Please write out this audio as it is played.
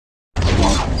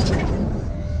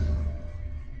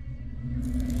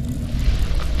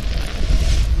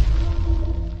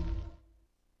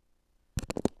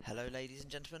ladies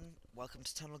and gentlemen, welcome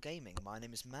to Tunnel Gaming. My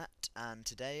name is Matt, and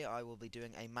today I will be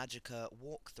doing a Magicka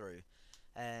walkthrough.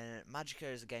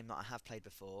 Magicka is a game that I have played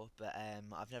before, but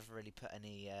I've never really put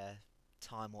any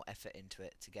time or effort into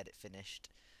it to get it finished.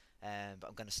 But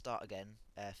I'm going to start again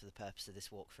for the purpose of this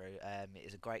walkthrough. It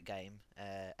is a great game,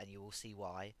 and you will see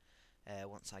why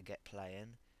once I get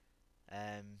playing.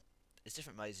 There's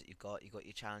different modes that you've got. You've got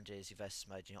your challenges, your versus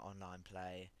mode, and your online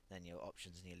play, then your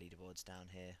options and your leaderboards down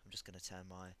here. I'm just going to turn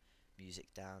my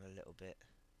music down a little bit.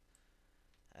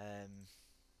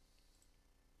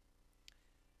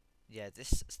 Yeah, the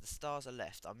stars are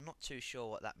left. I'm not too sure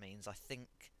what that means. I think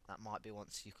that might be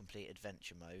once you complete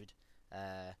adventure mode.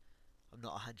 I'm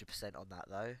not 100% on that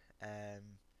though.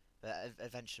 But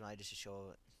adventure mode is just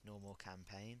your normal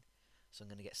campaign, so I'm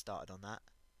going to get started on that.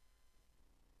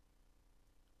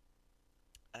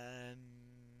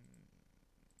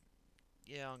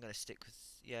 Yeah, I'm going to stick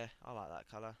with... Yeah, I like that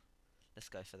colour. Let's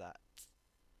go for that.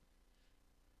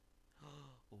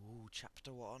 Ooh,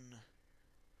 chapter 1.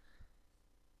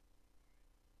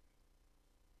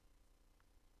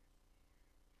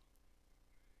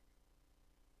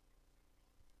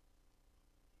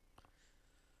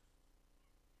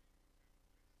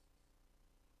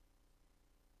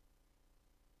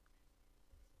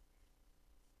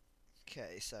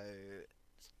 Okay, so...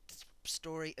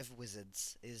 Story of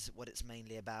wizards is what it's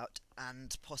mainly about,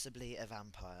 and possibly a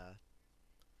vampire.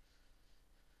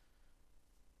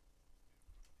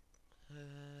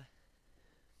 Uh...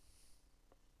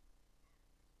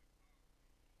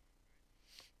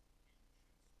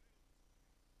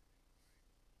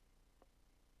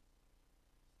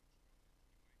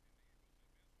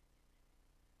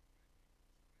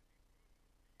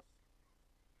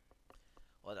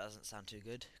 Well, that doesn't sound too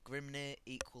good. Grimnir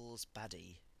equals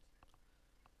baddie.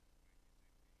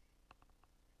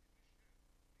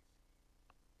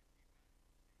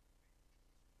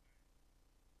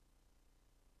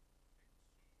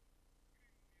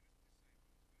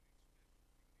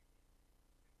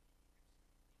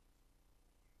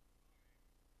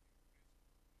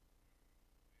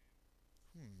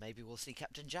 Maybe we'll see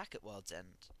Captain Jack at World's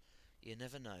End. You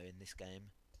never know in this game.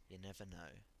 You never know.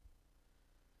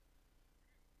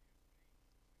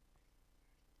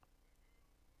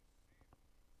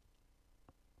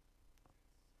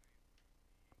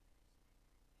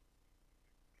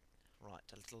 Right,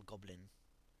 a little goblin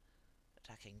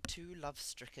attacking two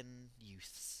love-stricken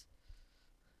youths.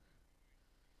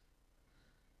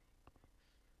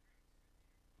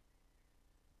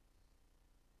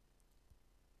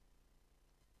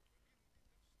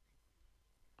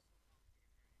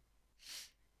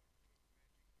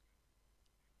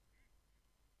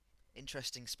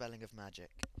 Interesting spelling of magic.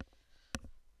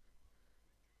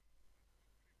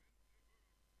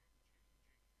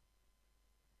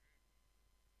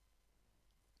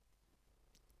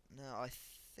 Now, I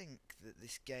think that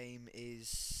this game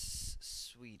is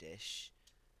Swedish.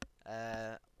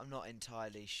 I'm not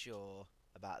entirely sure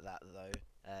about that though.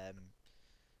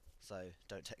 So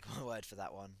don't take my word for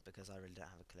that one because I really don't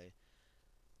have a clue.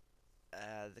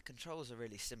 The controls are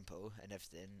really simple and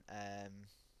everything.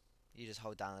 You just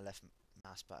hold down the left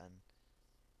mouse button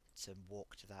to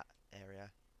walk to that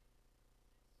area.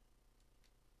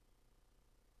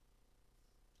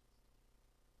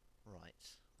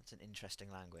 Right, that's an interesting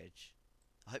language.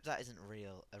 I hope that isn't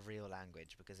a real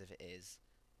language, because if it is,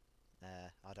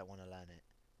 I don't want to learn it.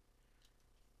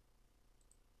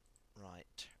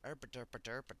 Right.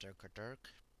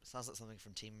 Sounds like something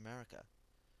from Team America.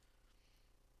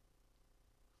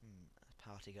 A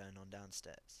party going on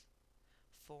downstairs.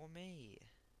 For me.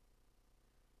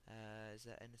 Is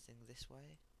there anything this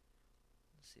way?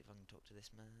 Let's see if I can talk to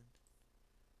this man.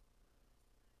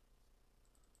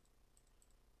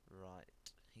 Right.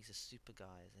 He's a super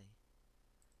guy, is he?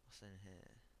 What's in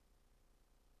here?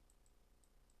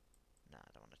 Nah,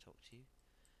 I don't want to talk to you.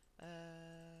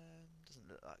 Doesn't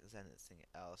look like there's anything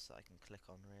else that I can click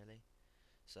on, really.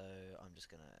 So I'm just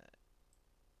gonna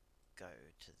go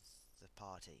to the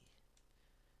party,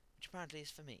 which apparently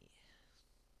is for me.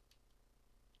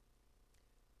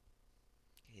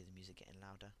 You hear the music getting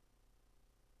louder.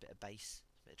 Bit of bass,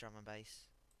 bit of drum and bass.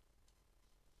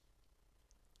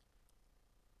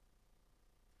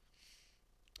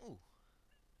 Ooh.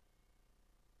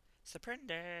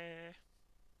 Surrender!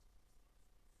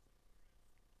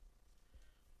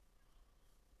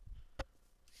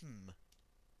 Hmm.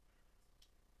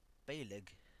 Baelig.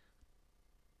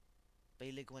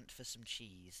 Baelig went for some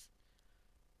cheese.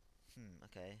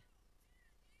 Okay.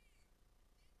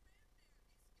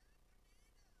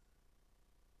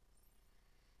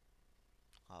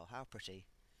 Oh, how pretty.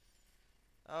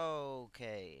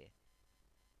 Okay.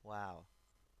 Wow.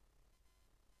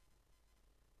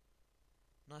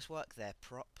 Nice work there,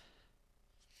 prop.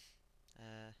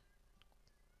 Uh,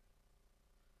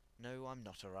 no, I'm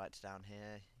not alright down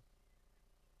here.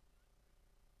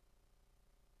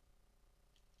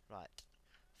 Right.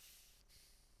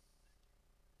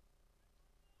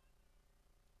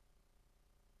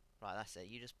 Right, that's it.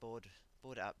 You just board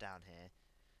it up down here.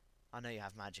 I know you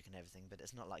have magic and everything, but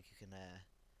it's not like you can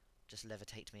just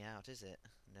levitate me out, is it?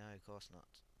 No, of course not.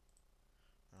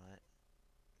 Right.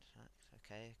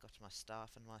 Okay, got my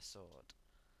staff and my sword.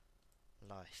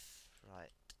 Life.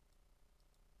 Right.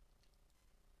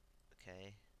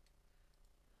 Okay.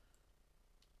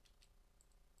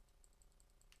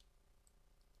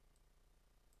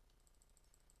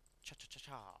 Cha cha cha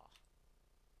cha.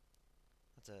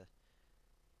 That's a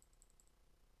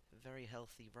very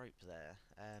healthy rope there.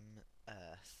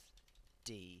 Earth.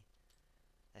 D.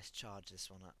 Let's charge this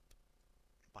one up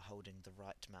by holding the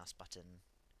right mouse button.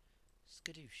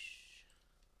 Skadoosh.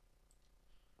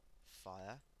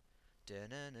 Fire.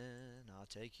 Dun-dun-dun, I'll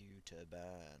take you to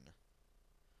burn.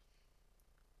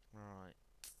 Right.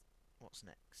 What's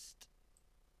next?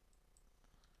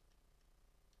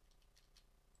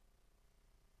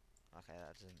 Okay,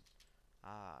 that doesn't...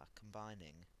 Ah,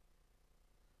 combining.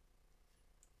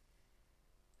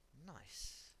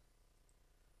 Nice.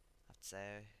 I'd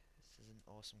say this is an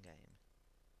awesome game.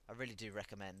 I really do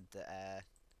recommend that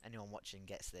anyone watching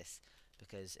gets this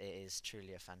because it is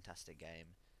truly a fantastic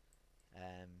game.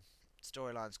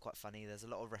 Storyline's quite funny. There's a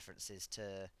lot of references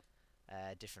to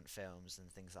different films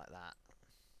and things like that.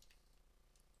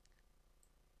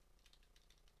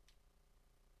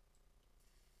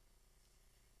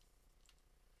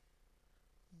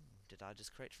 Did I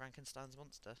just create Frankenstein's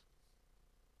monster?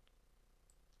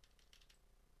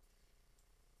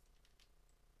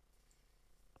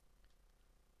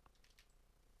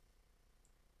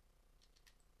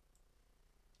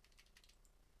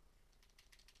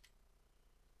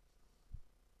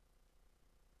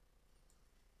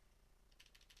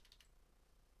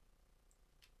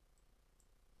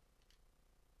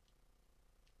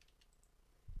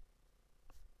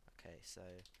 Okay, so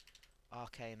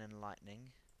arcane and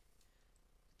lightning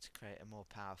to create a more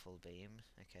powerful beam.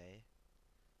 Okay.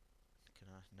 Can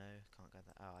I? No, can't go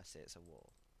there. Oh, I see. It's a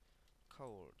wall.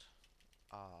 Cold.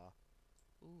 Ah.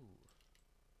 Ooh.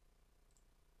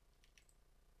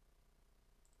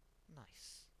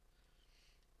 Nice.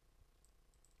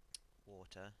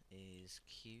 Water is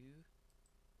Q.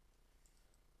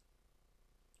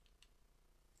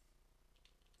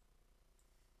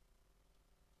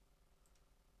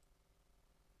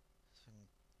 So I can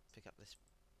pick up this.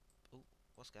 Oh,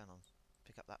 what's going on?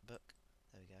 Pick up that book.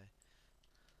 There we go.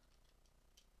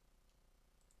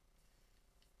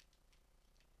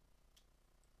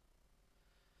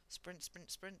 Sprint, sprint,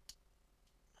 sprint.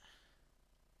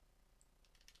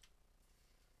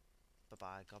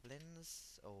 Bye-bye,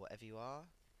 goblins, or whatever you are.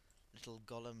 Little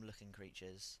golem-looking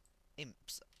creatures.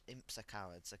 Imps. Imps are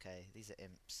cowards. Okay, these are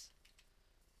imps.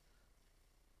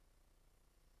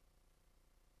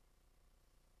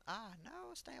 Ah,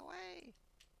 no, stay away.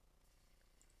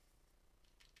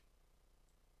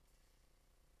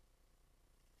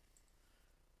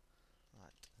 Right,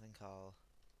 I think I'll...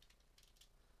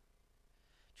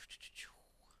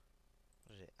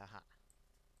 What is it? Aha.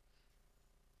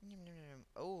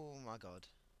 Oh my god.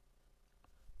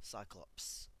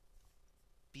 Cyclops.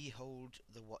 Behold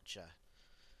the Watcher.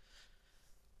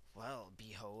 Well,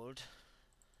 behold.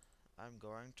 I'm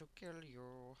going to kill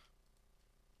you.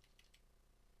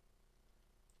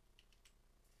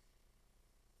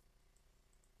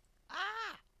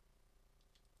 Ah!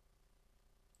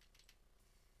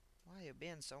 Why are you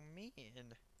being so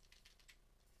mean?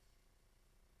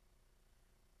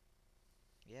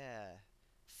 Yeah.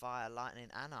 Fire, lightning,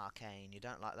 and arcane. You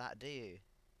don't like that, do you?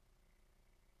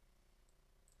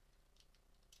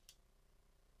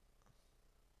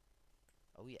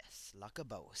 Oh yes, like a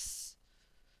boss.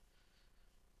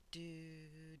 Do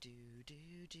do do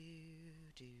do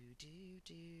do do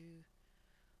do.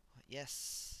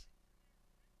 Yes.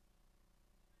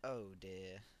 Oh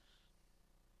dear.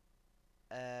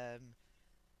 Um.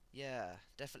 Yeah,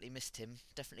 definitely missed him.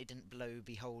 Definitely didn't blow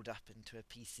Behold up into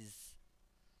pieces.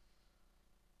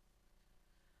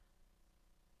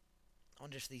 I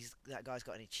wonder if that guy's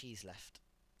got any cheese left.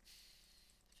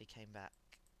 If he came back.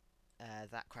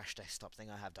 That crash desktop thing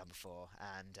I have done before,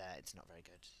 and it's not very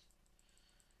good.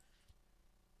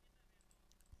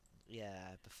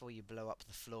 Yeah, before you blow up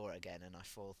the floor again and I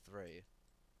fall through.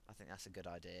 I think that's a good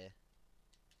idea.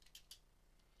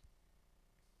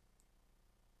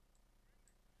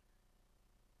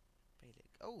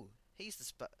 Oh, he's the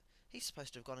He's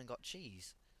supposed to have gone and got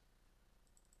cheese.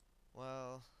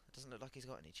 Well, it doesn't look like he's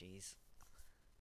got any cheese.